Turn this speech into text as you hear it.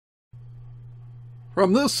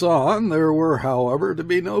From this on, there were, however, to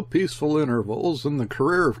be no peaceful intervals in the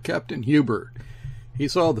career of Captain Hubert. He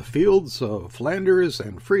saw the fields of Flanders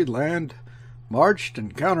and Friedland, marched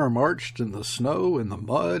and countermarched in the snow, in the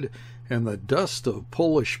mud, and the dust of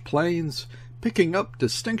Polish plains, picking up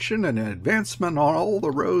distinction and advancement on all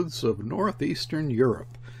the roads of northeastern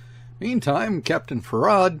Europe. Meantime, Captain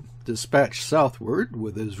Conrad, dispatched southward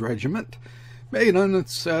with his regiment, made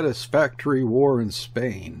unsatisfactory war in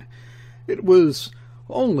Spain. It was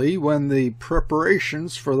only when the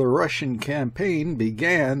preparations for the Russian campaign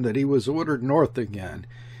began that he was ordered north again.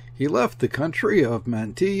 He left the country of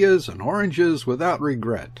mantillas and oranges without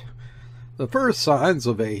regret. The first signs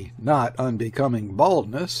of a not unbecoming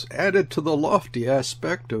baldness added to the lofty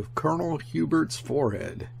aspect of Colonel Hubert's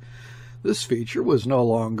forehead. This feature was no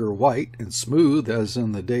longer white and smooth as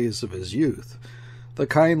in the days of his youth. The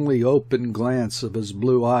kindly open glance of his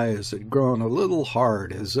blue eyes had grown a little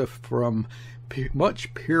hard, as if from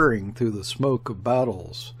much peering through the smoke of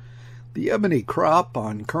battles. The ebony crop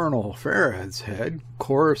on Colonel Conrad's head,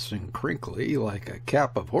 coarse and crinkly like a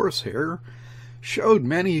cap of horsehair, showed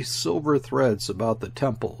many silver threads about the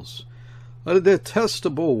temples. A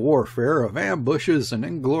detestable warfare of ambushes and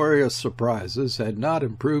inglorious surprises had not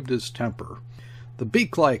improved his temper. The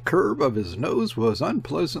beak-like curve of his nose was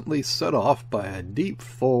unpleasantly set off by a deep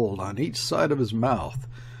fold on each side of his mouth.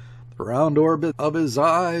 The round orbit of his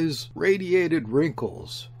eyes radiated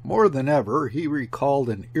wrinkles. More than ever, he recalled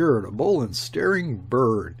an irritable and staring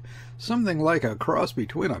bird, something like a cross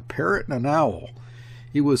between a parrot and an owl.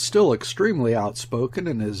 He was still extremely outspoken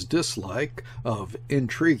in his dislike of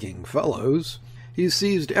intriguing fellows. He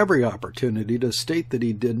seized every opportunity to state that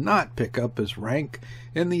he did not pick up his rank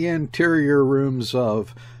in the interior rooms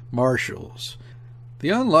of marshals. The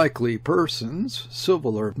unlikely persons,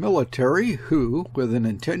 civil or military, who, with an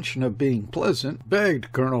intention of being pleasant,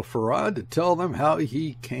 begged Colonel Conrad to tell them how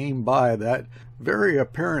he came by that very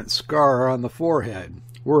apparent scar on the forehead,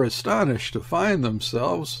 were astonished to find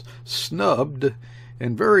themselves snubbed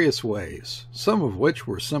in various ways, some of which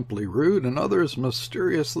were simply rude and others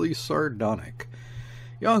mysteriously sardonic.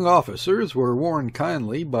 Young officers were warned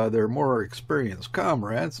kindly by their more experienced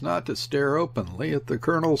comrades not to stare openly at the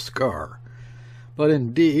colonel's scar. But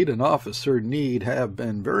indeed an officer need have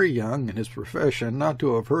been very young in his profession not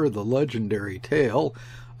to have heard the legendary tale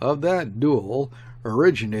of that duel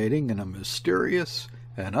originating in a mysterious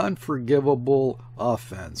and unforgivable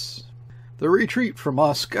offense. The retreat from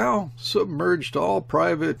Moscow submerged all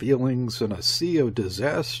private feelings in a sea of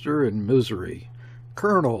disaster and misery.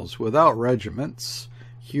 Colonels without regiments,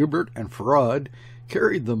 Hubert and Conrad,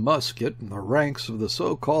 carried the musket in the ranks of the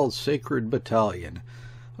so-called Sacred Battalion,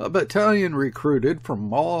 a battalion recruited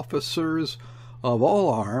from officers of all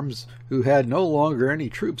arms who had no longer any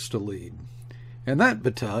troops to lead. In that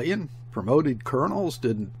battalion, promoted colonels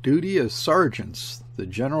did duty as sergeants, the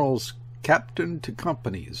generals captained to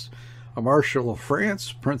companies. A marshal of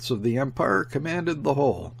France, prince of the empire, commanded the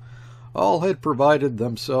whole. All had provided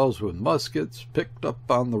themselves with muskets picked up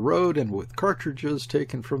on the road and with cartridges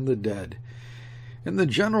taken from the dead. In the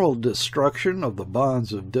general destruction of the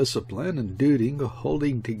bonds of discipline and duty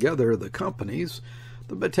holding together the companies,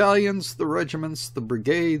 the battalions, the regiments, the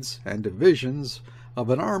brigades, and divisions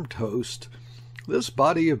of an armed host, this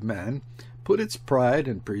body of men put its pride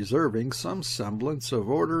in preserving some semblance of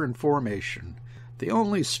order and formation. The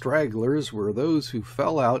only stragglers were those who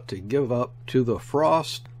fell out to give up to the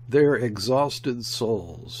frost their exhausted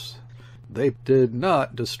souls. They did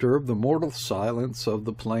not disturb the mortal silence of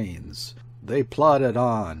the plains. They plodded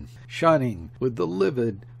on, shining with the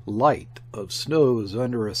livid light of snows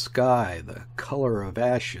under a sky the color of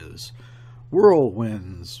ashes.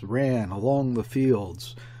 Whirlwinds ran along the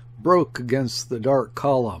fields, broke against the dark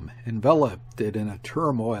column, enveloped it in a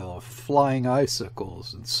turmoil of flying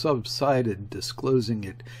icicles, and subsided, disclosing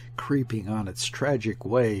it creeping on its tragic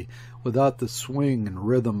way without the swing and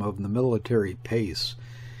rhythm of the military pace.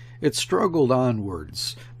 It struggled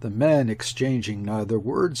onwards, the men exchanging neither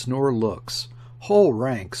words nor looks. Whole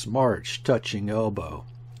ranks marched touching elbow,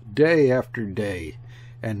 day after day,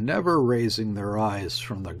 and never raising their eyes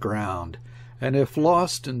from the ground. And if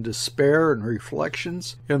lost in despair and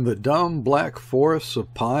reflections, in the dumb black forests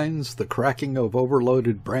of pines, the cracking of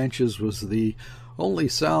overloaded branches was the only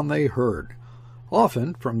sound they heard.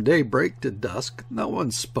 Often, from daybreak to dusk, no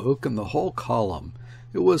one spoke in the whole column.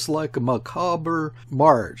 It was like a macabre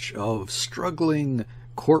march of struggling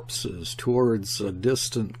corpses towards a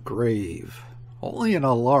distant grave. Only an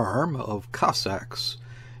alarm of Cossacks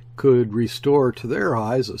could restore to their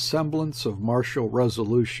eyes a semblance of martial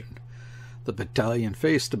resolution. The battalion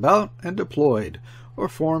faced about and deployed, or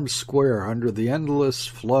formed square under the endless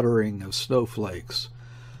fluttering of snowflakes.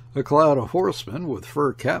 A cloud of horsemen with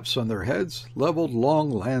fur caps on their heads leveled long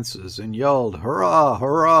lances and yelled, "Hurrah!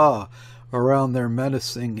 Hurrah!" around their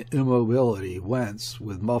menacing immobility, whence,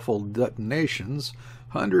 with muffled detonations,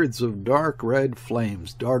 hundreds of dark red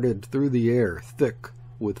flames darted through the air thick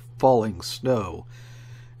with falling snow.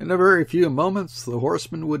 In a very few moments the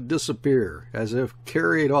horsemen would disappear, as if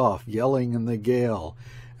carried off yelling in the gale,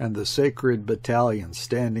 and the sacred battalion,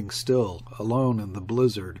 standing still, alone in the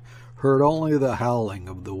blizzard, heard only the howling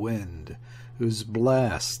of the wind, whose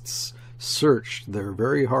blasts searched their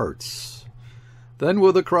very hearts. Then,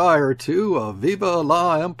 with a cry or two of "Viva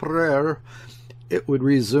l'Empereur," it would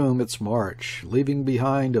resume its march, leaving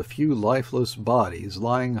behind a few lifeless bodies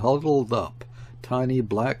lying huddled up, tiny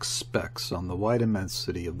black specks on the white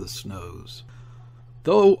immensity of the snows.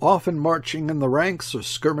 Though often marching in the ranks or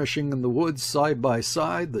skirmishing in the woods side by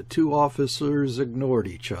side, the two officers ignored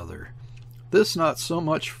each other. This not so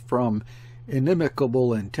much from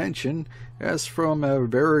inimical intention as from a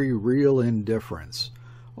very real indifference.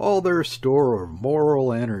 All their store of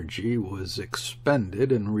moral energy was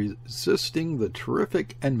expended in resisting the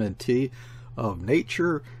terrific enmity of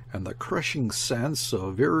nature and the crushing sense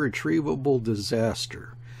of irretrievable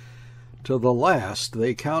disaster. To the last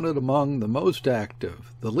they counted among the most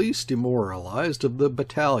active, the least demoralized of the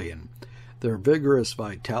battalion. Their vigorous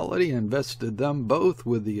vitality invested them both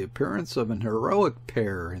with the appearance of an heroic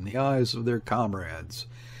pair in the eyes of their comrades,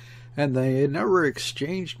 and they had never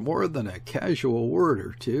exchanged more than a casual word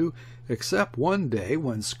or two, except one day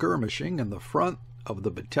when skirmishing in the front of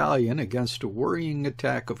the battalion against a worrying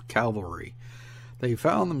attack of cavalry. They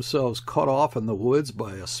found themselves cut off in the woods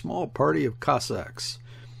by a small party of Cossacks.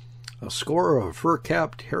 A score of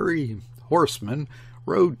fur-capped, hairy horsemen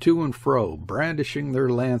rode to and fro, brandishing their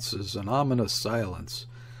lances in ominous silence.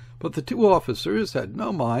 But the two officers had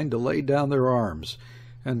no mind to lay down their arms,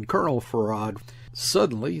 and Colonel Conrad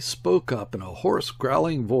suddenly spoke up in a hoarse,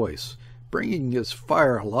 growling voice, bringing his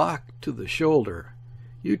firelock to the shoulder.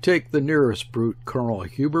 "You take the nearest brute, Colonel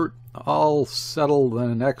Hubert. I'll settle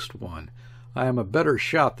the next one. I am a better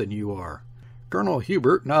shot than you are." Colonel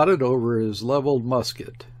Hubert nodded over his leveled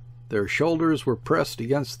musket. Their shoulders were pressed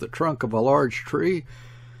against the trunk of a large tree.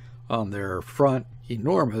 On their front,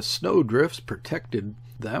 enormous snowdrifts protected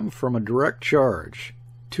them from a direct charge.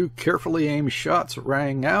 Two carefully aimed shots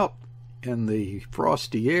rang out in the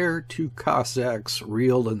frosty air. Two Cossacks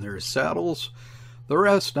reeled in their saddles. The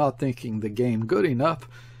rest, not thinking the game good enough,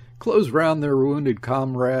 closed round their wounded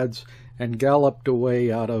comrades and galloped away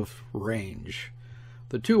out of range.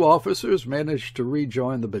 The two officers managed to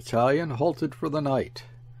rejoin the battalion, halted for the night.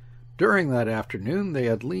 During that afternoon they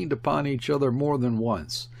had leaned upon each other more than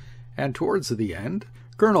once, and towards the end,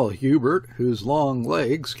 Colonel Hubert, whose long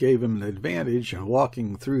legs gave him an advantage in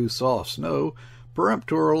walking through soft snow,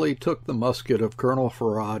 peremptorily took the musket of Colonel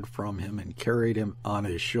Conrad from him and carried him on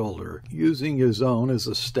his shoulder, using his own as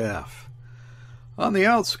a staff. On the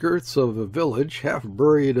outskirts of a village, half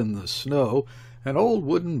buried in the snow, an old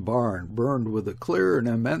wooden barn burned with a clear and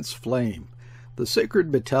immense flame. The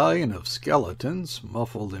sacred battalion of skeletons,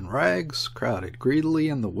 muffled in rags, crowded greedily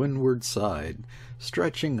on the windward side,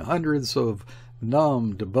 stretching hundreds of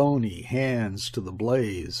numbed, bony hands to the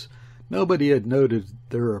blaze. Nobody had noted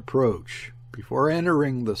their approach. Before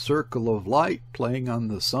entering the circle of light playing on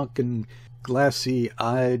the sunken,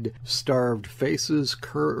 glassy-eyed, starved faces,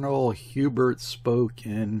 Colonel Hubert spoke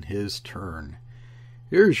in his turn.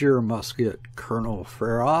 "Here's your musket, Colonel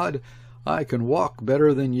Conrad. I can walk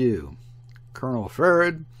better than you." Colonel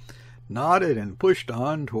Conrad nodded and pushed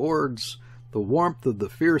on towards the warmth of the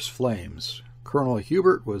fierce flames. Colonel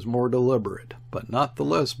Hubert was more deliberate, but not the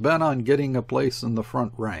less bent on getting a place in the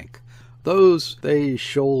front rank. Those they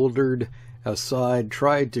shouldered aside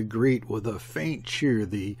tried to greet with a faint cheer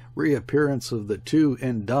the reappearance of the two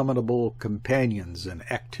indomitable companions in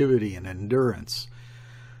activity and endurance.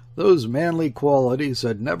 Those manly qualities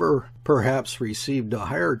had never perhaps received a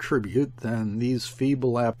higher tribute than these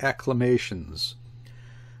feeble acclamations.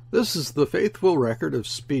 This is the faithful record of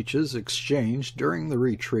speeches exchanged during the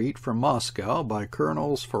retreat from Moscow by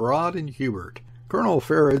Colonels Conrad and Hubert. Colonel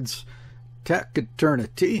Conrad's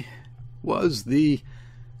taciturnity was the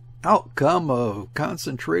outcome of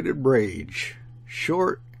concentrated rage.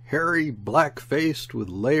 Short, hairy, black-faced, with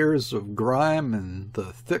layers of grime and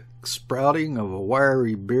the thick sprouting of a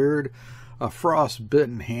wiry beard, a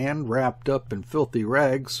frost-bitten hand wrapped up in filthy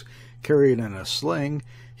rags, carried in a sling,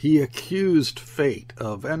 he accused fate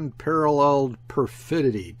of unparalleled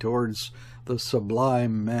perfidy towards the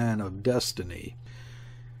sublime man of destiny.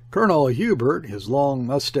 Colonel Hubert, his long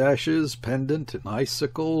mustaches pendant in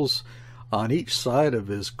icicles On each side of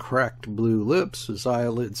his cracked blue lips, his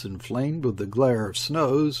eyelids inflamed with the glare of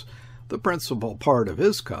snows, the principal part of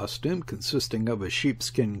his costume, consisting of a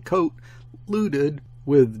sheepskin coat, looted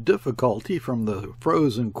with difficulty from the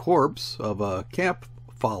frozen corpse of a camp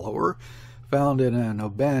follower found in an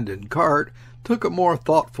abandoned cart, took a more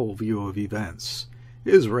thoughtful view of events.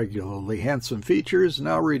 His regularly handsome features,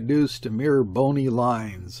 now reduced to mere bony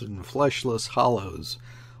lines and fleshless hollows,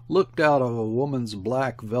 looked out of a woman's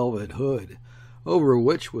black velvet hood, over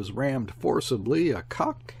which was rammed forcibly a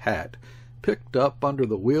cocked hat picked up under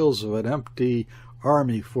the wheels of an empty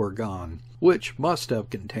army fourgon, which must have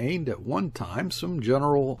contained at one time some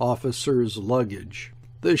general officer's luggage.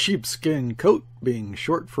 The sheepskin coat, being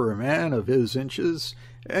short for a man of his inches,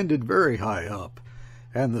 ended very high up,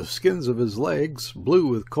 and the skins of his legs, blue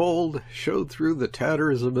with cold, showed through the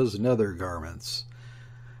tatters of his nether garments.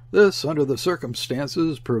 This, under the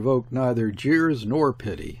circumstances, provoked neither jeers nor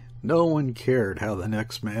pity. No one cared how the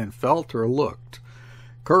next man felt or looked.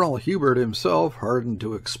 Colonel Hubert himself, hardened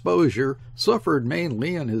to exposure, suffered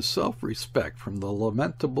mainly in his self-respect from the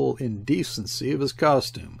lamentable indecency of his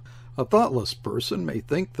costume. A thoughtless person may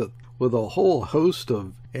think that with a whole host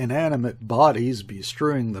of inanimate bodies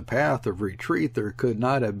bestrewing the path of retreat there could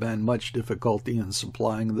not have been much difficulty in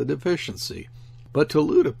supplying the deficiency. But to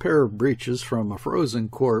loot a pair of breeches from a frozen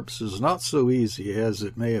corpse is not so easy as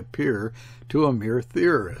it may appear to a mere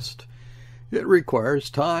theorist. It requires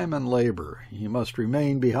time and labor. You must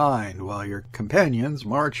remain behind while your companions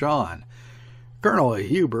march on. Colonel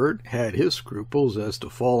Hubert had his scruples as to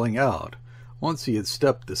falling out. Once he had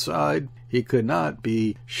stepped aside, he could not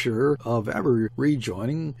be sure of ever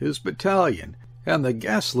rejoining his battalion, and the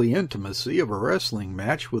ghastly intimacy of a wrestling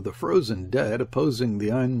match with the frozen dead, opposing the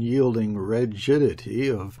unyielding rigidity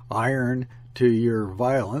of iron to your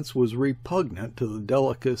violence, was repugnant to the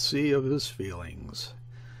delicacy of his feelings.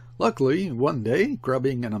 Luckily, one day,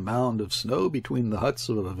 grubbing in a mound of snow between the huts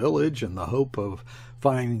of a village in the hope of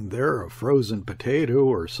finding there a frozen potato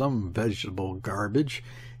or some vegetable garbage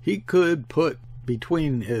he could put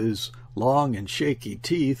between his long and shaky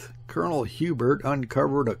teeth, Colonel Hubert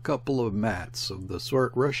uncovered a couple of mats of the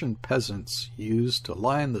sort Russian peasants used to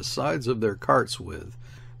line the sides of their carts with.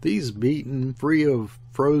 These, beaten free of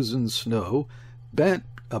frozen snow, bent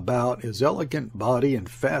about his elegant body and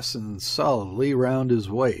fastened solidly round his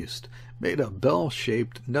waist, made a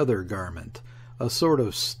bell-shaped nether garment, a sort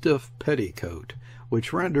of stiff petticoat,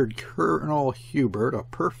 which rendered Colonel Hubert a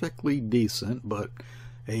perfectly decent but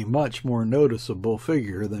a much more noticeable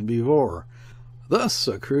figure than before. Thus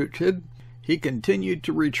accoutred, he continued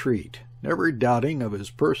to retreat, never doubting of his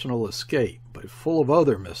personal escape, but full of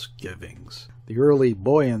other misgivings. The early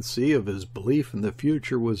buoyancy of his belief in the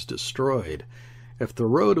future was destroyed. If the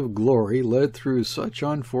road of glory led through such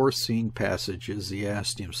unforeseen passages, he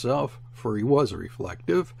asked himself, for he was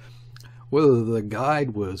reflective, whether the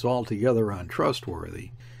guide was altogether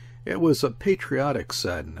untrustworthy. It was a patriotic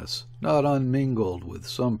sadness, not unmingled with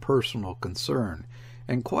some personal concern,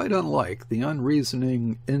 and quite unlike the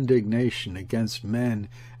unreasoning indignation against men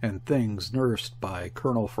and things nursed by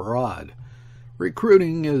Colonel Farrad.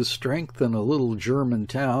 Recruiting his strength in a little German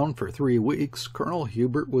town for 3 weeks, Colonel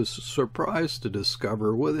Hubert was surprised to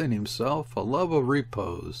discover within himself a love of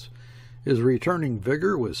repose. His returning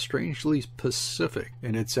vigor was strangely pacific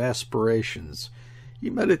in its aspirations. He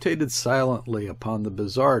meditated silently upon the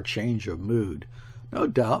bizarre change of mood. No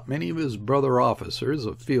doubt many of his brother officers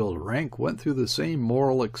of field rank went through the same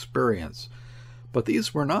moral experience, but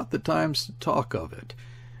these were not the times to talk of it.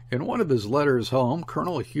 In one of his letters home,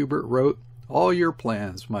 Colonel Hubert wrote, "All your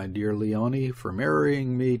plans, my dear Leonie, for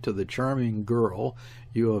marrying me to the charming girl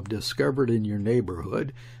you have discovered in your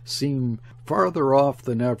neighborhood seem farther off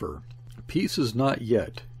than ever. Peace is not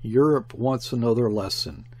yet. Europe wants another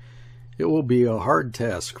lesson. It will be a hard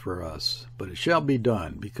task for us, but it shall be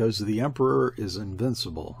done, because the Emperor is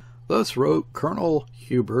invincible." Thus wrote Colonel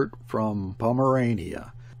Hubert from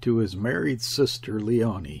Pomerania to his married sister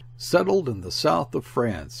Leonie, settled in the south of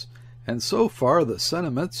France, and so far the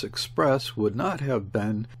sentiments expressed would not have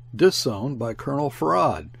been disowned by Colonel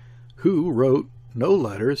Farrad, who wrote no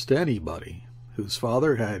letters to anybody, whose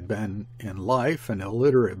father had been in life an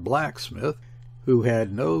illiterate blacksmith, who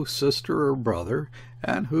had no sister or brother,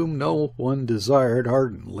 and whom no one desired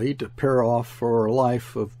ardently to pair off for a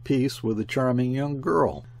life of peace with a charming young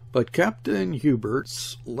girl. But Captain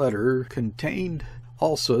Hubert's letter contained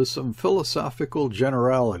also some philosophical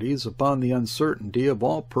generalities upon the uncertainty of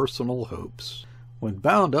all personal hopes. When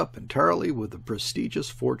bound up entirely with the prestigious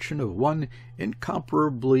fortune of one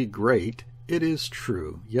incomparably great, it is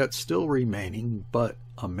true, yet still remaining but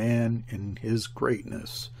a man in his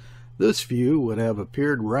greatness, This view would have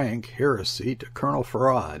appeared rank heresy to Colonel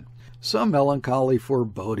Conrad. Some melancholy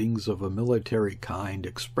forebodings of a military kind,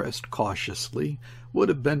 expressed cautiously, would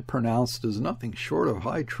have been pronounced as nothing short of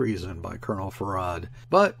high treason by Colonel Conrad,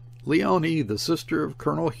 but Leonie, the sister of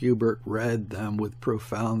Colonel Hubert, read them with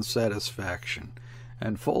profound satisfaction,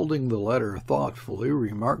 and folding the letter thoughtfully,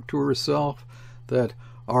 remarked to herself that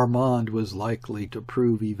Armand was likely to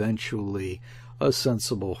prove eventually a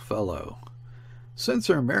sensible fellow. Since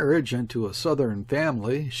her marriage into a Southern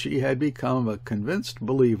family, she had become a convinced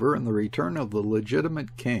believer in the return of the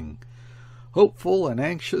legitimate king. Hopeful and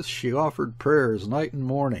anxious, she offered prayers night and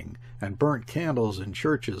morning, and burnt candles in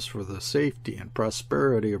churches for the safety and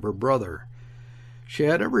prosperity of her brother. She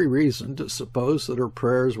had every reason to suppose that her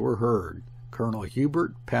prayers were heard. Colonel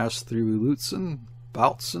Hubert passed through Lutzen,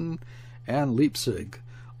 Bautzen, and Leipzig,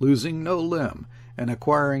 losing no limb, and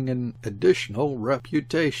acquiring an additional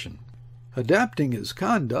reputation. Adapting his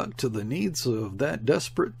conduct to the needs of that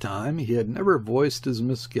desperate time, he had never voiced his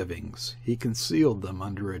misgivings. He concealed them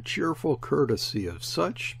under a cheerful courtesy of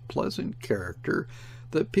such pleasant character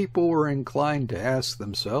that people were inclined to ask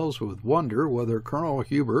themselves with wonder whether Colonel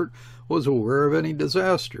Hubert was aware of any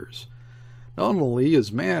disasters. Not only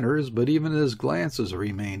his manners, but even his glances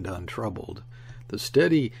remained untroubled. The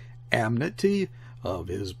steady amity of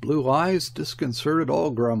his blue eyes disconcerted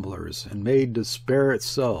all grumblers, and made despair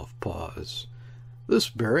itself pause. This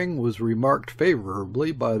bearing was remarked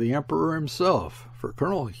favorably by the Emperor himself, for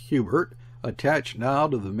Colonel Hubert, attached now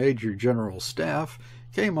to the Major General's staff,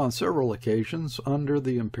 came on several occasions under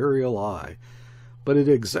the imperial eye, but it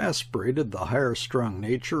exasperated the higher-strung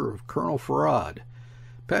nature of Colonel Conrad.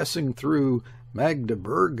 Passing through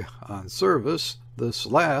Magdeburg on service, this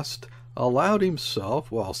last allowed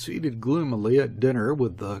himself, while seated gloomily at dinner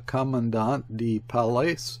with the Commandant de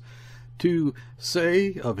Palais, to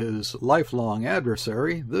say of his lifelong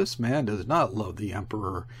adversary, "This man does not love the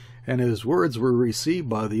Emperor," and his words were received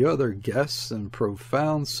by the other guests in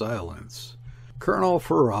profound silence. Colonel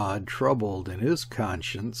Conrad, troubled in his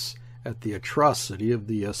conscience at the atrocity of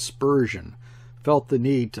the aspersion, felt the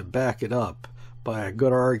need to back it up by a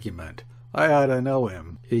good argument. "I ought to know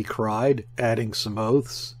him," he cried, adding some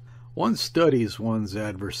oaths. "One studies one's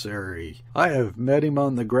adversary. I have met him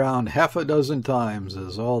on the ground half a dozen times,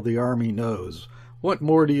 as all the army knows. What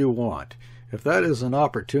more do you want? If that isn't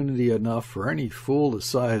opportunity enough for any fool to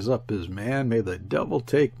size up his man, may the devil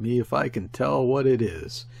take me if I can tell what it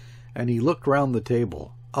is." And he looked round the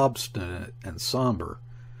table, obstinate and somber.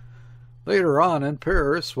 Later on in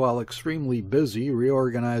Paris, while extremely busy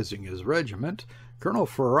reorganizing his regiment, Colonel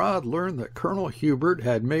Conrad learned that Colonel Hubert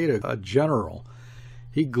had made a general.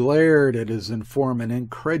 He glared at his informant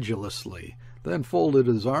incredulously, then folded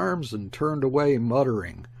his arms and turned away,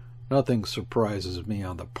 muttering, "Nothing surprises me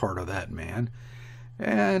on the part of that man."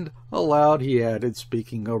 And aloud he added,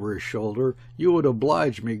 speaking over his shoulder, "You would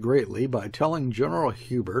oblige me greatly by telling General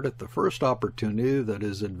Hubert at the first opportunity that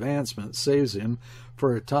his advancement saves him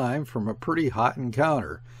for a time from a pretty hot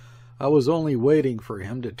encounter. I was only waiting for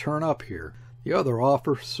him to turn up here." The other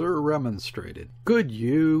officer remonstrated. "Could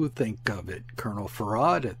you think of it, Colonel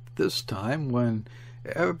Conrad, at this time when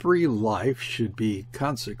every life should be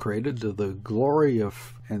consecrated to the glory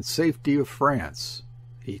and safety of France?"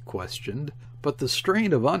 he questioned. But the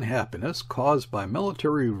strain of unhappiness caused by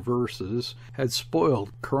military reverses had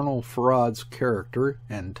spoiled Colonel Conrad's character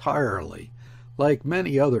entirely. Like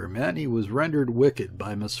many other men, he was rendered wicked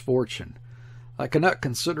by misfortune. "I cannot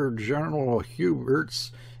consider General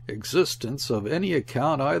Hubert's existence of any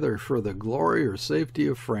account either for the glory or safety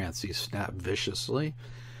of France," he snapped viciously.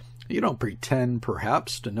 "You don't pretend,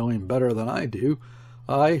 perhaps, to know him better than I do,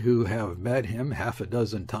 I who have met him half a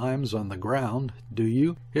dozen times on the ground, do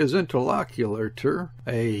you?" His interlocutor,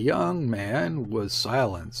 a young man, was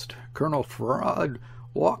silenced. Colonel Conrad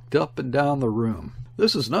walked up and down the room.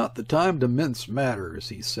 "This is not the time to mince matters,"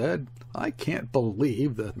 he said. "I can't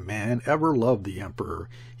believe that man ever loved the Emperor.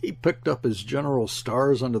 He picked up his general's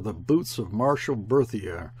stars under the boots of Marshal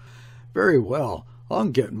Berthier. Very well, I'll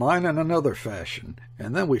get mine in another fashion,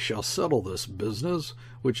 and then we shall settle this business,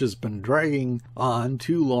 which has been dragging on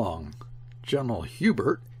too long." General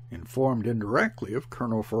Hubert, informed indirectly of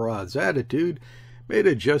Colonel Conrad's attitude, made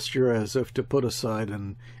a gesture as if to put aside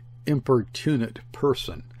an importunate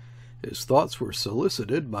person. His thoughts were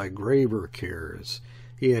solicited by graver cares.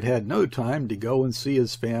 He had had no time to go and see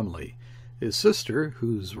his family. His sister,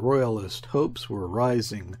 whose royalist hopes were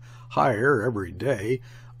rising higher every day,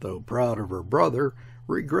 though proud of her brother,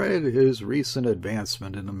 regretted his recent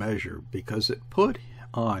advancement in a measure, because it put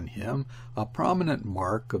on him a prominent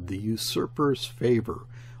mark of the usurper's favor,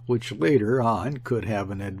 which later on could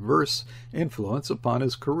have an adverse influence upon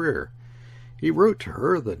his career. He wrote to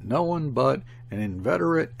her that no one but an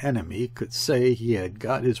inveterate enemy could say he had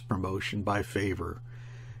got his promotion by favor.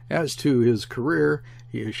 As to his career,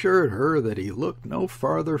 he assured her that he looked no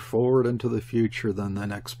farther forward into the future than the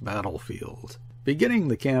next battlefield. Beginning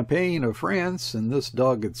the campaign of France in this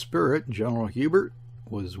dogged spirit, General Hubert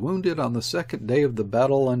was wounded on the second day of the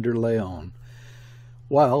battle under Leon.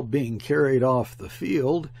 While being carried off the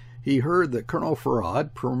field, he heard that Colonel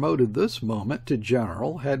Farrad, promoted this moment to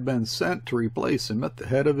general, had been sent to replace him at the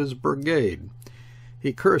head of his brigade.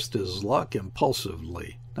 He cursed his luck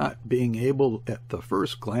impulsively, not being able at the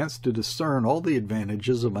first glance to discern all the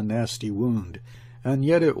advantages of a nasty wound, and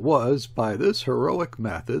yet it was by this heroic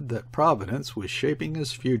method that Providence was shaping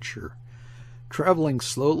his future. Traveling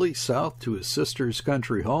slowly south to his sister's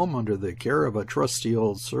country home under the care of a trusty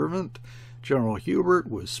old servant, General Hubert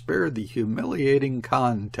was spared the humiliating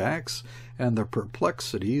contacts and the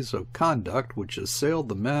perplexities of conduct which assailed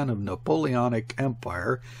the men of Napoleonic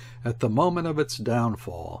Empire at the moment of its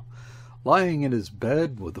downfall. Lying in his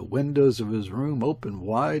bed, with the windows of his room open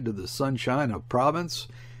wide to the sunshine of Provence,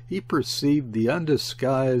 he perceived the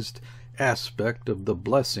undisguised aspect of the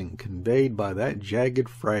blessing conveyed by that jagged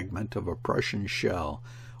fragment of a Prussian shell,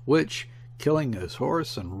 which, killing his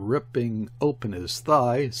horse and ripping open his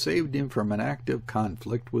thigh, saved him from an active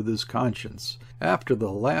conflict with his conscience. After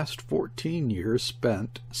the last 14 years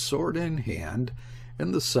spent, sword in hand,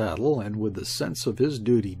 in the saddle, and with the sense of his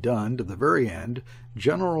duty done to the very end,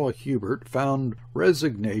 General Hubert found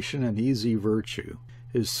resignation an easy virtue.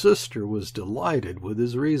 His sister was delighted with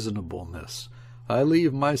his reasonableness. "I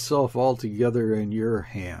leave myself altogether in your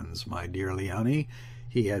hands, my dear Leonie,"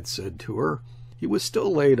 he had said to her. He was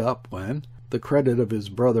still laid up when, the credit of his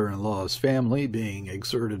brother-in-law's family being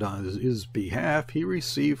exerted on his behalf, he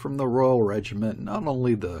received from the Royal Regiment not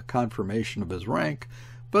only the confirmation of his rank,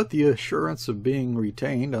 but the assurance of being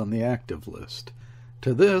retained on the active list.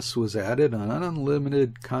 To this was added an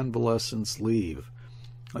unlimited convalescence leave.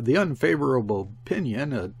 The unfavorable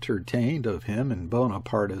opinion entertained of him in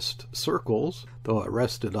Bonapartist circles, though it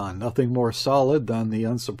rested on nothing more solid than the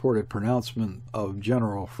unsupported pronouncement of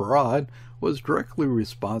General Farrad, was directly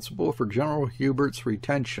responsible for General Hubert's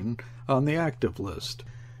retention on the active list.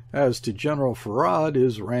 As to General Farrad,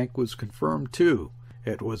 his rank was confirmed too.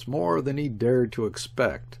 It was more than he dared to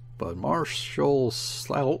expect, but Marshal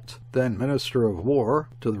Soult, then Minister of War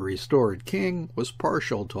to the restored king, was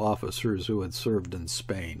partial to officers who had served in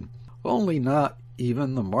Spain. Only not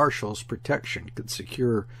even the Marshal's protection could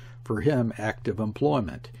secure for him active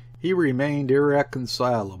employment. He remained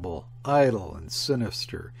irreconcilable, idle, and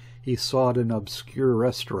sinister. He sought in obscure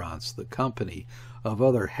restaurants the company of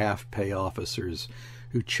other half-pay officers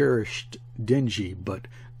who cherished dingy but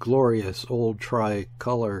glorious old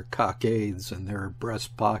tricolor cockades in their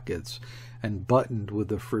breast pockets, and buttoned with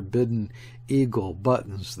the forbidden eagle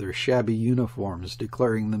buttons their shabby uniforms,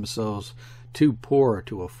 declaring themselves too poor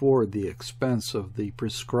to afford the expense of the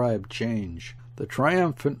prescribed change. The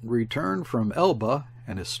triumphant return from Elba,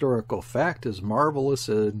 an historical fact as marvelous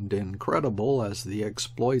and incredible as the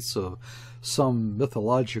exploits of some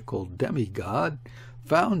mythological demigod,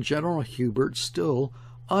 found General Hubert still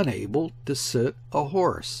unable to sit a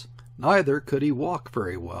horse. Neither could he walk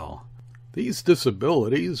very well. These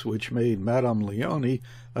disabilities, which made Madame Leonie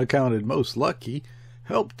accounted most lucky,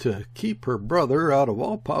 helped to keep her brother out of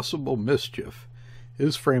all possible mischief.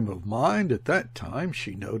 His frame of mind at that time,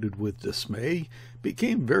 she noted with dismay,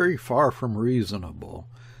 became very far from reasonable.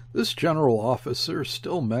 This general officer,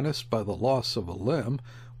 still menaced by the loss of a limb,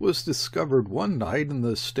 was discovered one night in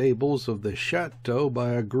the stables of the chateau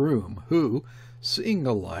by a groom, who, seeing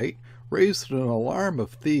a light, raised an alarm of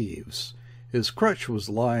thieves. His crutch was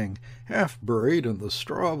lying half buried in the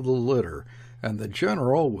straw of the litter, and the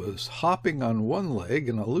general was hopping on one leg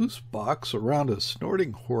in a loose box around a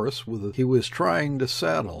snorting horse he was trying to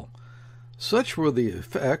saddle. Such were the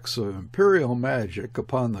effects of imperial magic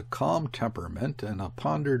upon the calm temperament and a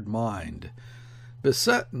pondered mind.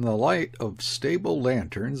 Beset in the light of stable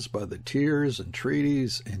lanterns by the tears,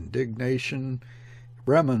 entreaties, indignation,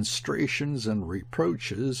 remonstrations, and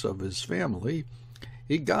reproaches of his family,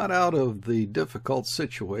 he got out of the difficult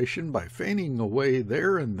situation by fainting away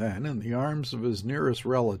there and then in the arms of his nearest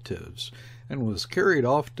relatives, and was carried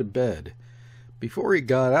off to bed. Before he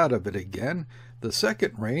got out of it again, the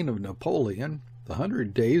second reign of Napoleon, the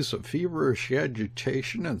 100 days of feverish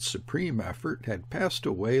agitation and supreme effort, had passed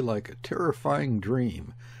away like a terrifying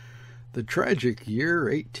dream. The tragic year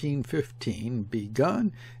 1815,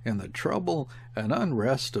 begun in the trouble and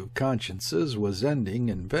unrest of consciences, was ending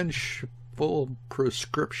in vengeful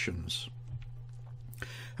proscriptions.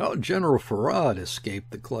 How General Farad escaped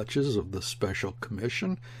the clutches of the Special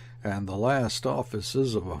Commission and the last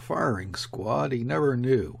offices of a firing squad he never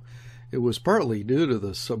knew. It was partly due to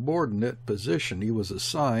the subordinate position he was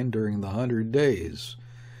assigned during the 100 days.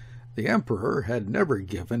 The Emperor had never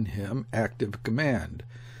given him active command,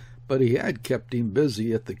 but he had kept him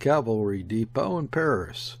busy at the cavalry depot in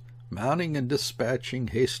Paris, mounting and dispatching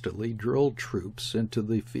hastily drilled troops into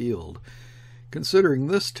the field. Considering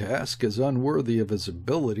this task as unworthy of his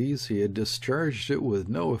abilities, he had discharged it with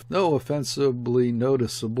no offensively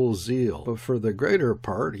noticeable zeal, but for the greater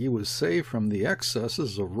part he was saved from the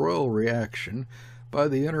excesses of royal reaction by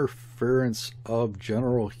the interference of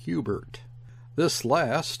General Hubert. This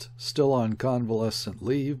last, still on convalescent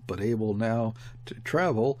leave but able now to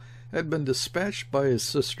travel, had been dispatched by his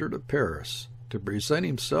sister to Paris to present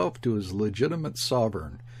himself to his legitimate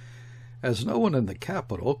sovereign. As no one in the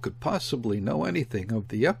capital could possibly know anything of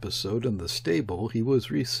the episode in the stable, he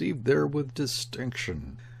was received there with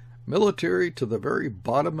distinction. Military to the very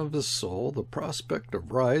bottom of his soul, the prospect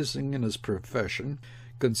of rising in his profession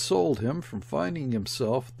consoled him from finding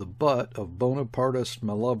himself the butt of Bonapartist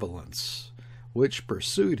malevolence, which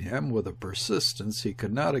pursued him with a persistence he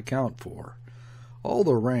could not account for. All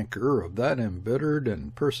the rancor of that embittered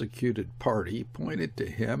and persecuted party pointed to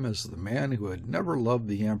him as the man who had never loved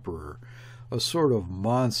the Emperor, a sort of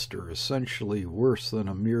monster essentially worse than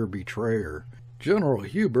a mere betrayer. General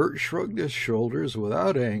Hubert shrugged his shoulders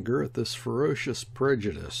without anger at this ferocious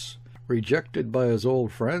prejudice. Rejected by his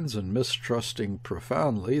old friends and mistrusting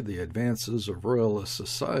profoundly the advances of royalist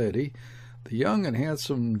society, the young and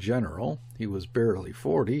handsome general, he was barely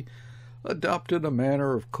 40, adopted a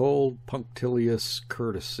manner of cold, punctilious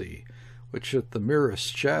courtesy, which at the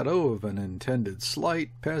merest shadow of an intended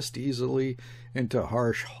slight passed easily into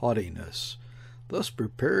harsh haughtiness. Thus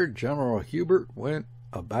prepared, General Hubert went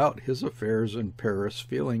about his affairs in Paris,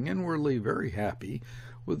 feeling inwardly very happy,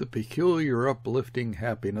 with the peculiar uplifting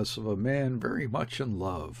happiness of a man very much in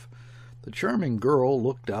love. The charming girl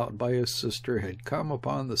looked out by his sister had come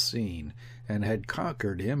upon the scene, and had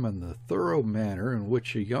conquered him in the thorough manner in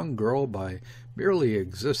which a young girl, by merely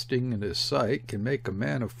existing in his sight, can make a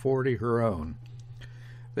man of 40 her own.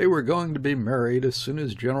 They were going to be married as soon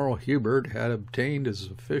as General Hubert had obtained his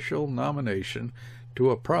official nomination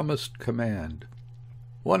to a promised command.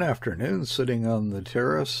 One afternoon, sitting on the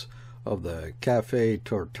terrace of the Café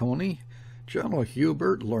Tortoni, General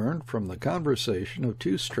Hubert learned from the conversation of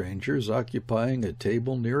two strangers occupying a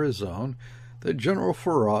table near his own that General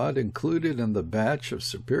Farad, included in the batch of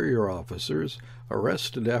superior officers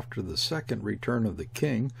arrested after the second return of the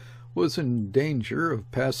king, was in danger of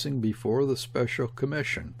passing before the Special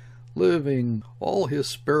Commission. Living all his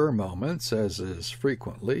spare moments, as is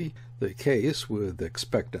frequently the case with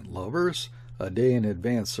expectant lovers, a day in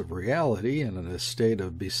advance of reality and in a state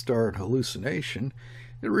of bestarred hallucination,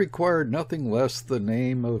 it required nothing less than the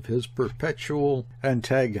name of his perpetual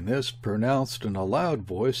antagonist pronounced in a loud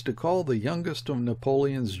voice to call the youngest of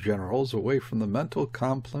Napoleon's generals away from the mental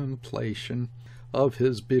contemplation of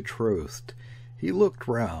his betrothed. He looked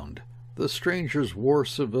round. The strangers wore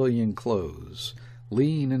civilian clothes.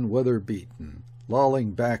 Lean and weather-beaten,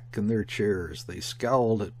 lolling back in their chairs, they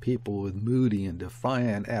scowled at people with moody and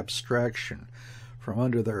defiant abstraction from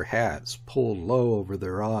under their hats pulled low over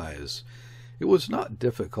their eyes. It was not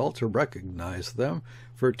difficult to recognize them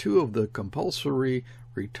for two of the compulsory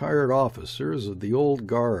retired officers of the old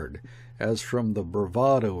guard, as from the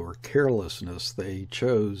bravado or carelessness they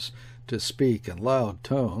chose to speak in loud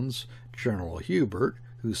tones. General Hubert,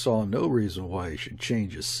 who saw no reason why he should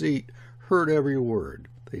change his seat, heard every word.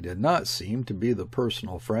 They did not seem to be the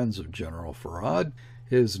personal friends of General Farad.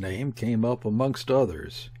 His name came up amongst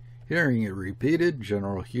others. Hearing it repeated,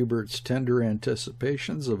 General Hubert's tender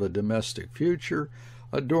anticipations of a domestic future,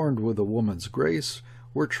 adorned with a woman's grace,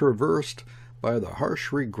 were traversed by the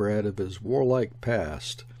harsh regret of his warlike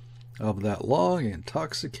past, of that long,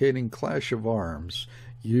 intoxicating clash of arms,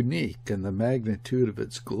 unique in the magnitude of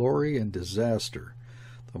its glory and disaster,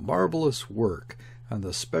 the marvelous work and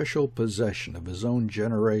the special possession of his own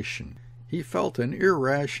generation. He felt an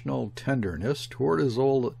irrational tenderness toward his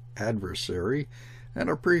old adversary, and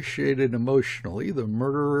appreciated emotionally the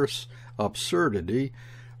murderous absurdity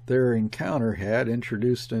their encounter had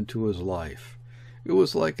introduced into his life. It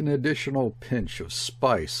was like an additional pinch of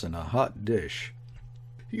spice in a hot dish.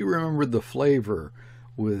 He remembered the flavor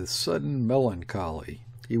with sudden melancholy.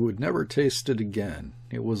 He would never taste it again.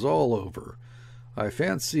 It was all over. I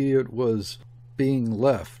fancy it was being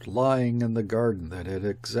left lying in the garden that had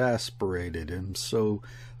exasperated him so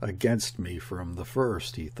against me from the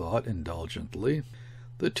first, he thought indulgently.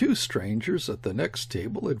 The two strangers at the next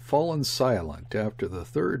table had fallen silent after the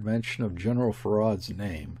third mention of General Farrad's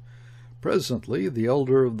name. Presently the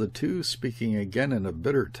elder of the two, speaking again in a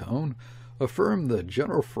bitter tone, affirmed that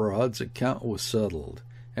General Farrad's account was settled.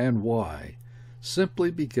 And why?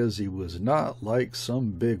 Simply because he was not like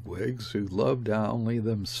some bigwigs who loved only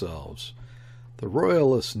themselves. The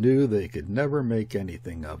Royalists knew they could never make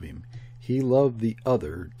anything of him. He loved the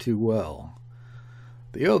other too well.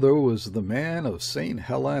 The other was the man of St.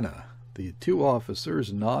 Helena. The two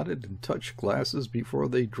officers nodded and touched glasses before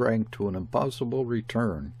they drank to an impossible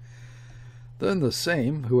return. Then the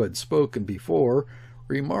same, who had spoken before,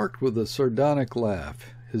 remarked with a sardonic laugh.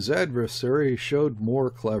 His adversary showed more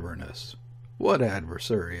cleverness. "What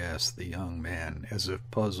adversary?" asked the young man, as if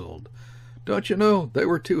puzzled. "Don't you know? They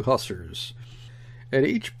were two hussars. At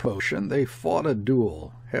each potion they fought a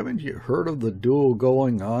duel. Haven't you heard of the duel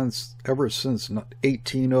going on ever since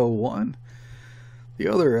 1801? The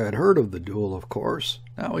other had heard of the duel, of course.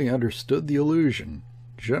 Now he understood the allusion.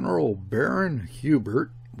 General Baron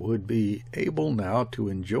Hubert would be able now to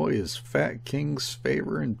enjoy his fat king's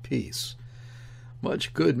favor in peace.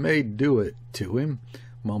 Much good may do it to him,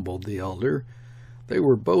 mumbled the elder. They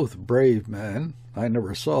were both brave men. I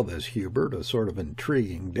never saw this Hubert, a sort of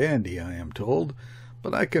intriguing dandy, I am told,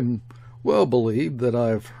 but I can well believe that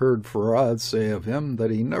I've heard Farrad say of him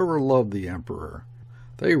that he never loved the Emperor.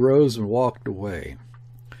 They rose and walked away.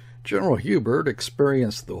 General Hubert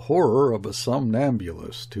experienced the horror of a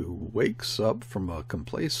somnambulist who wakes up from a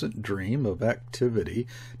complacent dream of activity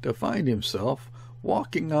to find himself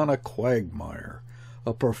walking on a quagmire.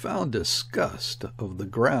 A profound disgust of the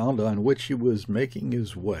ground on which he was making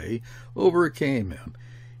his way overcame him.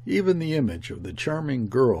 Even the image of the charming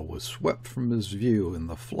girl was swept from his view in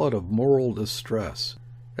the flood of moral distress.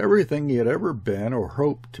 Everything he had ever been or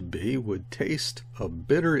hoped to be would taste of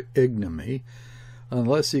bitter ignominy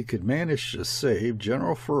unless he could manage to save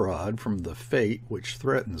General Farrad from the fate which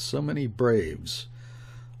threatened so many braves.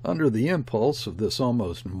 Under the impulse of this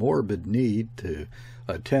almost morbid need to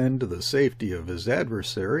attend to the safety of his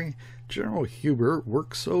adversary, General Hubert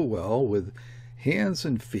worked so well with hands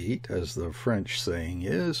and feet, as the French saying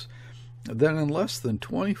is, that in less than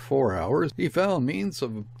 24 hours he found means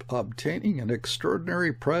of obtaining an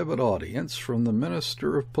extraordinary private audience from the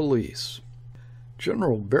Minister of Police.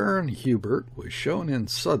 General Baron Hubert was shown in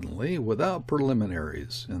suddenly, without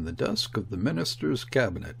preliminaries, in the desk of the minister's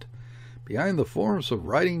cabinet, behind the forms of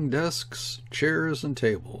writing desks, chairs, and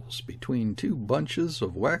tables, between two bunches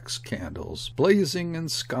of wax candles blazing in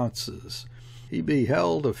sconces. He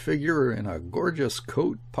beheld a figure in a gorgeous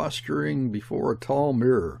coat posturing before a tall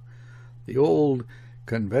mirror, the old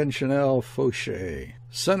conventional Fauché,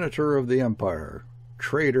 senator of the empire,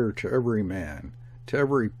 traitor to every man, to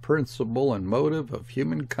every principle and motive of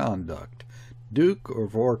human conduct, Duke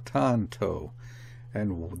of Ortanto,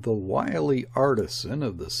 and the wily artisan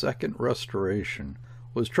of the Second Restoration,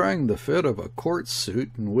 was trying the fit of a court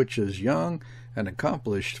suit in which his young and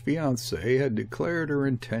accomplished fiancée had declared her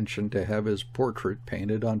intention to have his portrait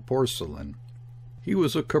painted on porcelain. He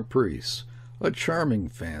was a caprice, a charming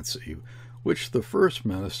fancy, which the first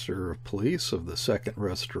Minister of Police of the Second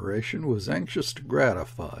Restoration was anxious to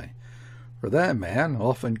gratify. For that man,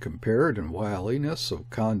 often compared in wiliness of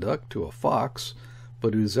conduct to a fox,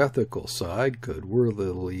 but whose ethical side could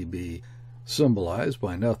worthily be symbolized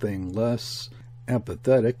by nothing less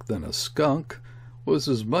apathetic than a skunk, was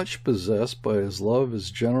as much possessed by his love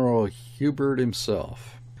as General Hubert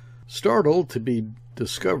himself. Startled to be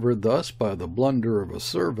discovered thus by the blunder of a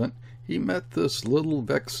servant, he met this little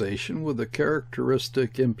vexation with the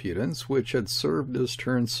characteristic impudence which had served his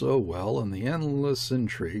turn so well in the endless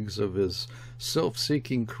intrigues of his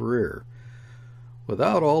self-seeking career.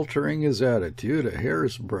 Without altering his attitude a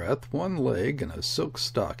hair's breadth, one leg in a silk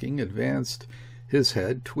stocking advanced, his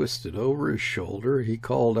head twisted over his shoulder, he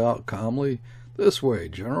called out calmly, "This way,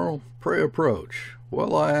 General. Pray approach.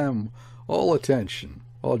 Well, I am all attention."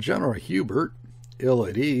 While General Hubert, ill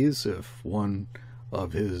at ease if one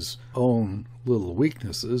of his own little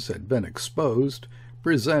weaknesses had been exposed,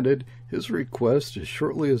 presented his request as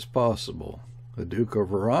shortly as possible. The Duke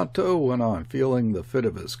of Ortanto went on feeling the fit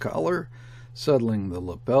of his collar, settling the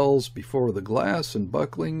lapels before the glass, and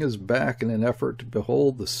buckling his back in an effort to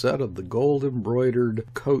behold the set of the gold-embroidered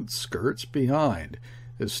coat-skirts behind.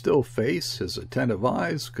 His still face, his attentive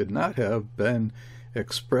eyes, could not have been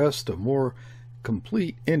expressed a more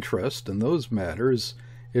complete interest in those matters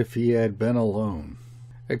if he had been alone.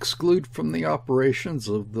 Exclude from the operations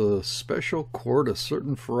of the special court a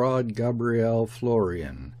certain Farrad Gabriel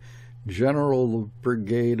Florian, General of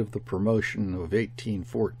Brigade of the promotion of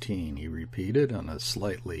 1814, he repeated, on a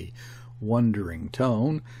slightly wondering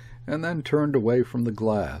tone, and then turned away from the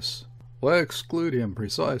glass. "Why exclude him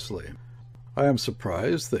precisely? I am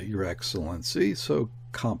surprised that Your Excellency, so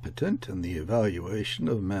competent in the evaluation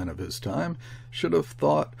of men of his time, should have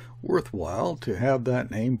thought worthwhile to have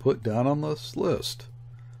that name put down on this list.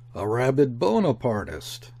 A rabid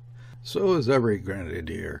Bonapartist! So is every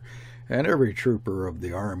grenadier and every trooper of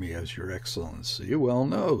the army, as Your Excellency well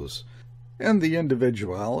knows. And the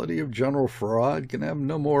individuality of General Farrad can have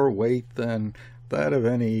no more weight than that of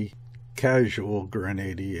any casual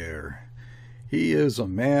grenadier. He is a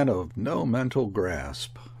man of no mental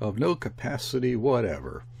grasp, of no capacity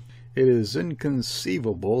whatever. It is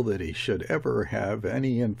inconceivable that he should ever have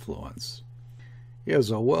any influence." "He has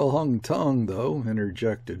a well-hung tongue, though,"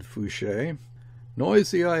 interjected Fouché.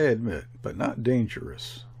 "Noisy, I admit, but not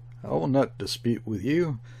dangerous. I will not dispute with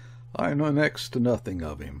you. I know next to nothing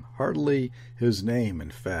of him, hardly his name,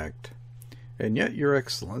 in fact. And yet Your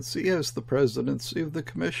Excellency has the presidency of the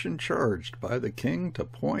commission charged by the king to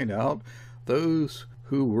point out those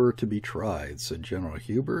who were to be tried," said General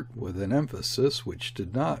Hubert, with an emphasis which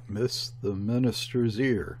did not miss the minister's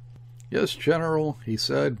ear. "Yes, General," he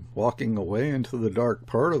said, walking away into the dark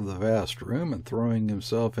part of the vast room and throwing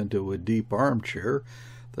himself into a deep armchair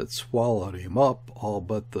that swallowed him up, all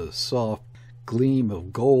but the soft gleam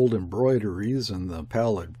of gold embroideries in the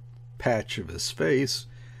pallid patch of his face.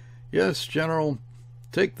 "Yes, General,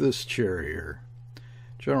 take this chair here."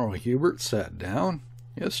 General Hubert sat down.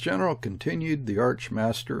 "Yes, General," continued the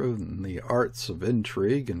arch-master in the arts of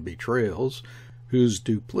intrigue and betrayals, whose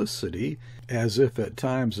duplicity, as if at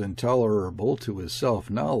times intolerable to his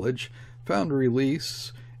self-knowledge, found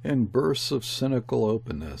release in bursts of cynical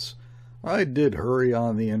openness. "I did hurry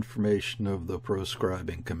on the information of the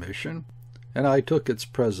proscribing commission, and I took its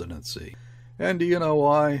presidency. And do you know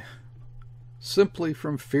why? Simply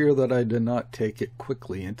from fear that I did not take it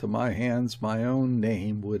quickly into my hands, my own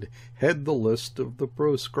name would head the list of the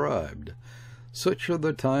proscribed. Such are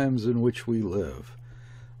the times in which we live.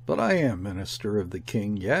 But I am minister of the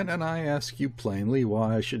king yet, and I ask you plainly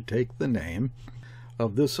why I should take the name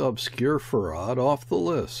of this obscure Farrad off the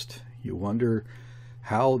list. You wonder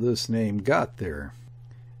how this name got there.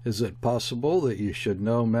 Is it possible that you should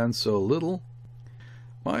know men so little?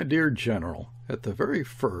 My dear General, at the very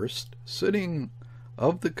first sitting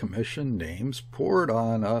of the commission, names poured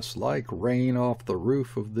on us like rain off the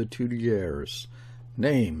roof of the Tuileries.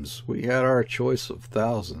 Names, we had our choice of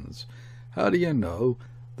thousands. How do you know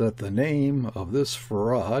that the name of this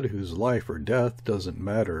Farrad, whose life or death doesn't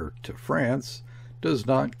matter to France, does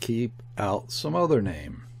not keep out some other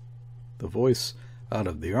name?" The voice out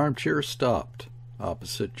of the armchair stopped.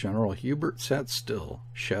 Opposite General Hubert sat still,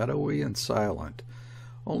 shadowy and silent.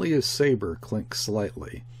 Only his saber clinked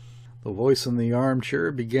slightly. The voice in the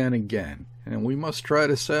armchair began again, "And we must try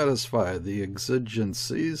to satisfy the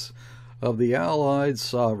exigencies of the allied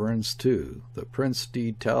sovereigns too. The Prince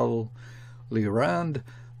de Talleyrand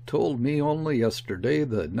told me only yesterday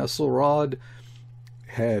that Nesselrode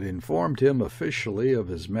had informed him officially of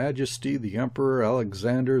His Majesty the Emperor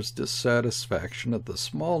Alexander's dissatisfaction at the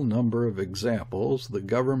small number of examples the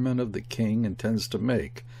government of the king intends to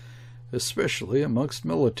make, especially amongst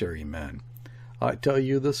military men. I tell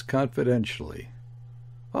you this confidentially."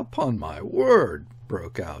 "Upon my word,"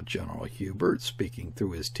 broke out General Hubert, speaking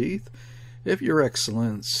through his teeth, "if Your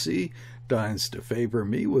Excellency deigns to favor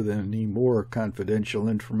me with any more confidential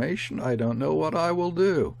information, I don't know what I will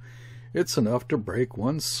do. It's enough to break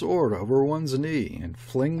one's sword over one's knee and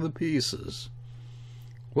fling the pieces."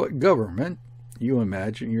 "What government you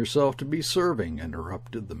imagine yourself to be serving?"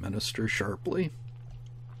 interrupted the minister sharply.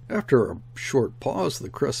 After a short pause, the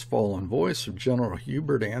crestfallen voice of General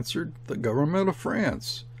Hubert answered, "The government of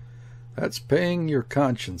France." "That's paying your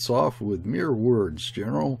conscience off with mere words,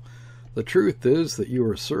 General. The truth is that you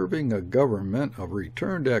are serving a government of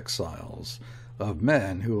returned exiles, of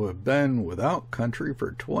men who have been without country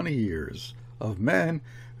for 20 years, of men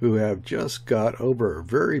who have just got over a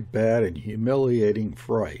very bad and humiliating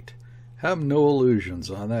fright. Have no illusions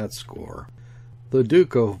on that score." The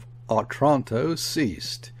Duke of Otranto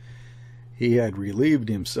ceased. He had relieved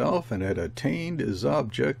himself and had attained his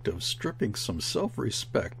object of stripping some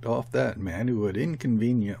self-respect off that man who had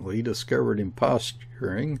inconveniently discovered him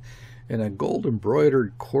posturing in a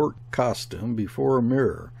gold-embroidered court costume before a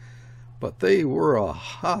mirror. But they were a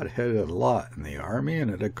hot-headed lot in the army,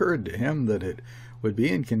 and it occurred to him that it would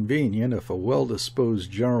be inconvenient if a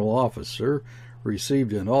well-disposed general officer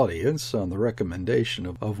received an audience on the recommendation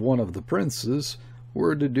of one of the princes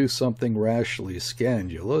were to do something rashly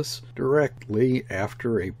scandalous directly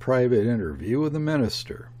after a private interview with the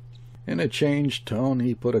minister. In a changed tone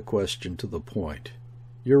he put a question to the point.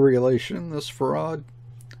 Your relation, this fraud?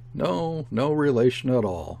 No, no relation at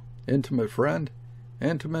all. Intimate friend?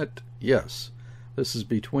 Intimate? Yes. This is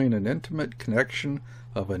between an intimate connection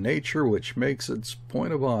of a nature which makes its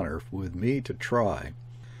point of honor with me to try.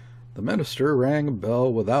 The minister rang a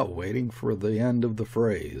bell without waiting for the end of the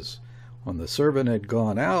phrase. When the servant had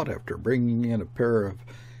gone out, after bringing in a pair of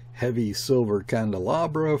heavy silver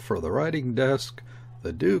candelabra for the writing desk,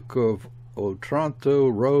 the Duke of Otranto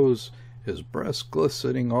rose, his breast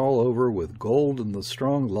glistening all over with gold in the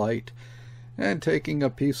strong light, and taking a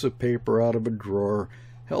piece of paper out of a drawer,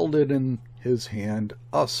 held it in his hand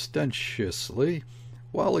ostentatiously,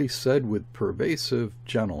 while he said with pervasive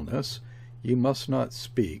gentleness, "You must not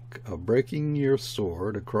speak of breaking your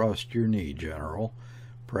sword across your knee, General.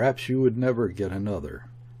 Perhaps you would never get another.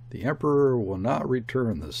 The Emperor will not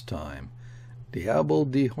return this time. Diable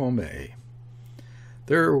de Homais."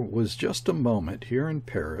 There was just a moment here in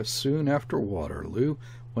Paris, soon after Waterloo,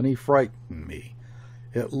 when he frightened me.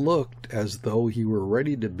 It looked as though he were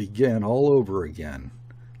ready to begin all over again.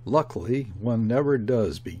 Luckily, one never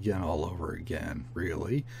does begin all over again,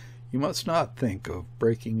 really. You must not think of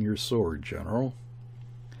breaking your sword, General.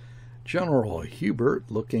 General Hubert,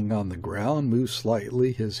 looking on the ground, moved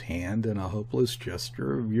slightly his hand in a hopeless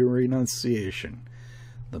gesture of renunciation.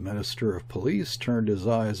 The Minister of Police turned his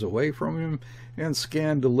eyes away from him and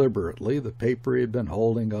scanned deliberately the paper he had been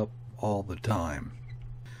holding up all the time.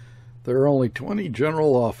 There are only 20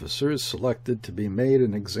 general officers selected to be made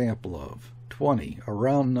an example of. 20, a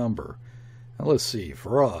round number. Now let's see,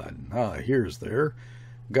 fraud. Here's there.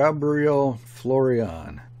 Gabriel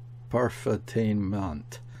Florian,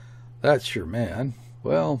 parfaitement. That's your man.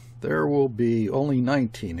 Well, there will be only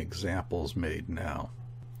 19 examples made now.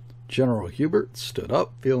 General Hubert stood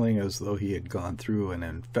up, feeling as though he had gone through an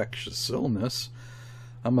infectious illness.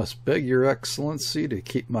 "I must beg your Excellency to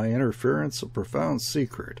keep my interference a profound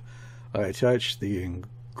secret. I attach the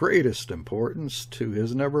greatest importance to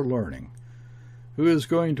his never learning." "Who is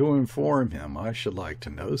going to inform him, I should like to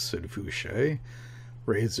know," said Fouché,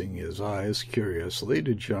 raising his eyes curiously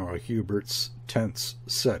to General Hubert's tense,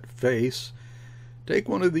 set face. "Take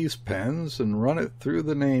one of these pens and run it through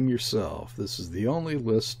the name yourself. This is the only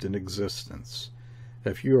list in existence.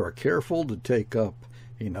 If you are careful to take up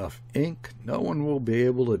enough ink, no one will be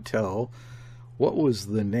able to tell what was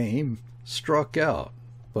the name struck out.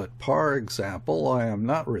 But, par example, I am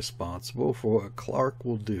not responsible for what Clark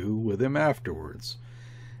will do with him afterwards.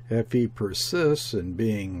 If he persists in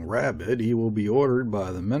being rabid, he will be ordered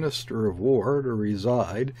by the Minister of War to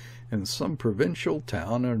reside in some provincial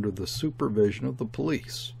town under the supervision of the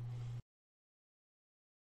police.